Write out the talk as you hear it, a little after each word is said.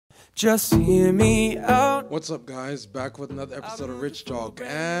just hear me out. What's up, guys? Back with another episode of Rich Talk,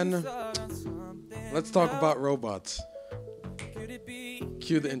 and let's talk about robots.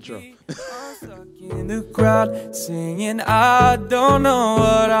 Cue the intro. In the crowd singing, I don't know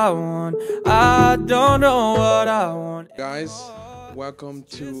what I want. I don't know what I want. Guys, welcome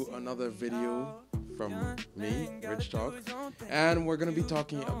to another video from me, Rich Talk, and we're gonna be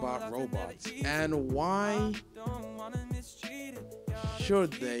talking about robots and why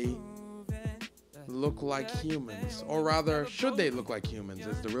should they look like humans, or rather, should they look like humans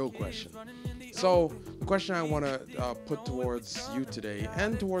is the real question. So the question I want to put towards you today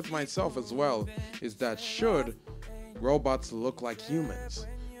and towards myself as well is that should robots look like humans?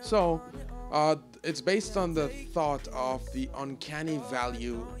 So it's based on the thought of the uncanny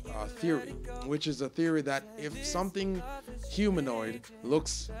value theory, which is a theory that if something humanoid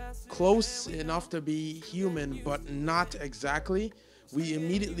looks close enough to be human but not exactly, we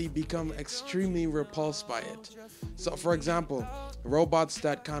immediately become extremely repulsed by it. So for example, robots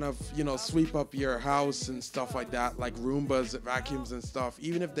that kind of, sweep up your house and stuff like that, like Roombas, vacuums and stuff,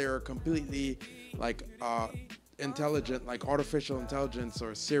 even if they're completely like intelligent, like artificial intelligence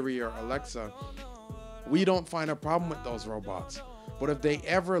or Siri or Alexa, we don't find a problem with those robots. But if they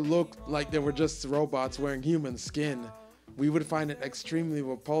ever looked like they were just robots wearing human skin, we would find it extremely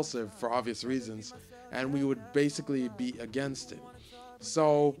repulsive for obvious reasons, and we would basically be against it.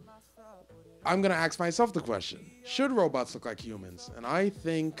 So I'm gonna ask myself the question, should robots look like humans? And I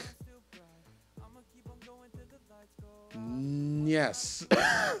think yes.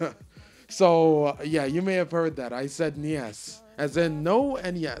 So yeah, you may have heard that I said yes, as in no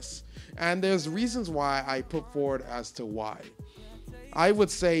and yes, and there's reasons why I put forward as to why. I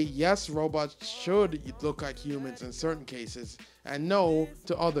would say yes, robots should look like humans in certain cases, and no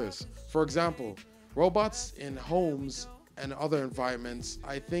to others. For example, robots in homes and other environments,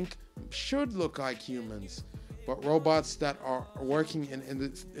 I think, should look like humans. But robots that are working in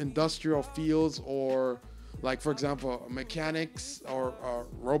the industrial fields, or like, for example, mechanics or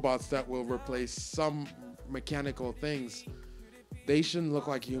robots that will replace some mechanical things, they shouldn't look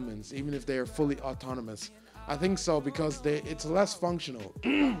like humans, even if they are fully autonomous. I think so because it's less functional.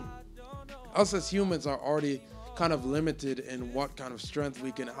 Us as humans are already kind of limited in what kind of strength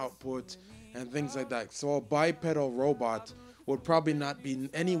we can output and things like that. So a bipedal robot would probably not be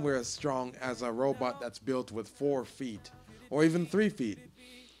anywhere as strong as a robot that's built with 4 feet or even 3 feet.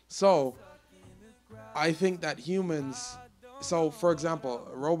 So I think that humans, so for example,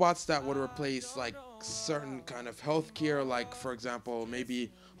 robots that would replace like certain kind of healthcare, like for example,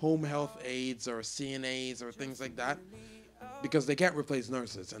 maybe home health aides or CNAs or things like that, because they can't replace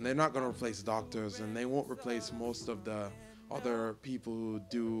nurses and they're not going to replace doctors, and they won't replace most of the other people who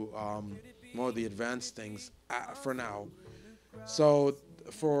do more of the advanced things for now. So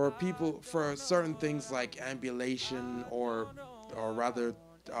for certain things like ambulation, or rather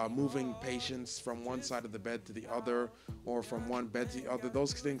moving patients from one side of the bed to the other, or from one bed to the other,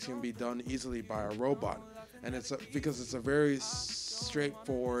 those things can be done easily by a robot, and because it's a very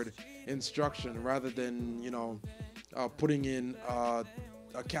straightforward instruction rather than putting in a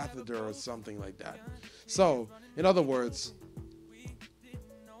catheter or something like that. So in other words,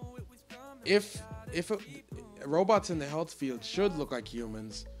 if robots in the health field should look like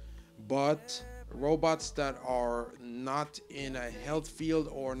humans, but robots that are not in a health field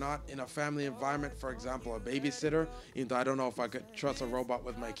or not in a family environment, for example, a babysitter, even though I don't know if I could trust a robot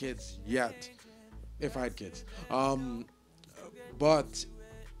with my kids yet, if I had kids. But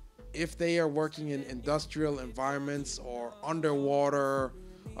if they are working in industrial environments or underwater,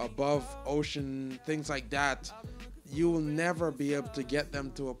 above ocean, things like that, you will never be able to get them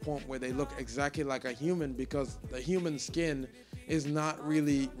to a point where they look exactly like a human, because the human skin is not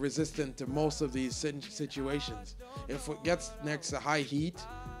really resistant to most of these situations. If it gets next to high heat,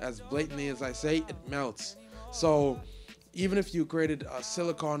 as blatantly as I say, it melts. So even if you created a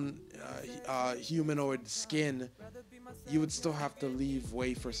silicone humanoid skin, you would still have to leave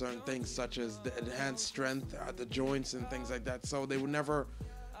way for certain things, such as the enhanced strength at the joints and things like that. So they would never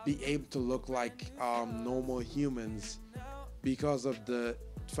be able to look like normal humans, because of the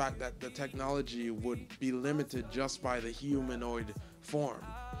fact that the technology would be limited just by the humanoid form.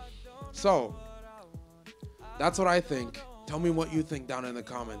 So that's what I think. Tell me what you think down in the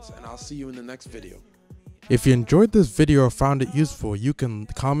comments, and I'll see you in the next video. If you enjoyed this video or found it useful, you can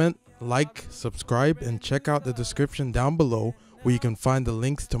comment, like, subscribe, and check out the description down below, where you can find the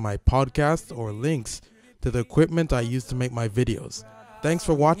links to my podcast or links to the equipment I use to make my videos. Thanks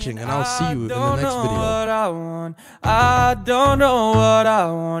for watching, and I'll see you in the next video. I don't know what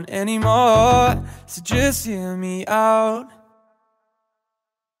I want anymore, so just hear me out.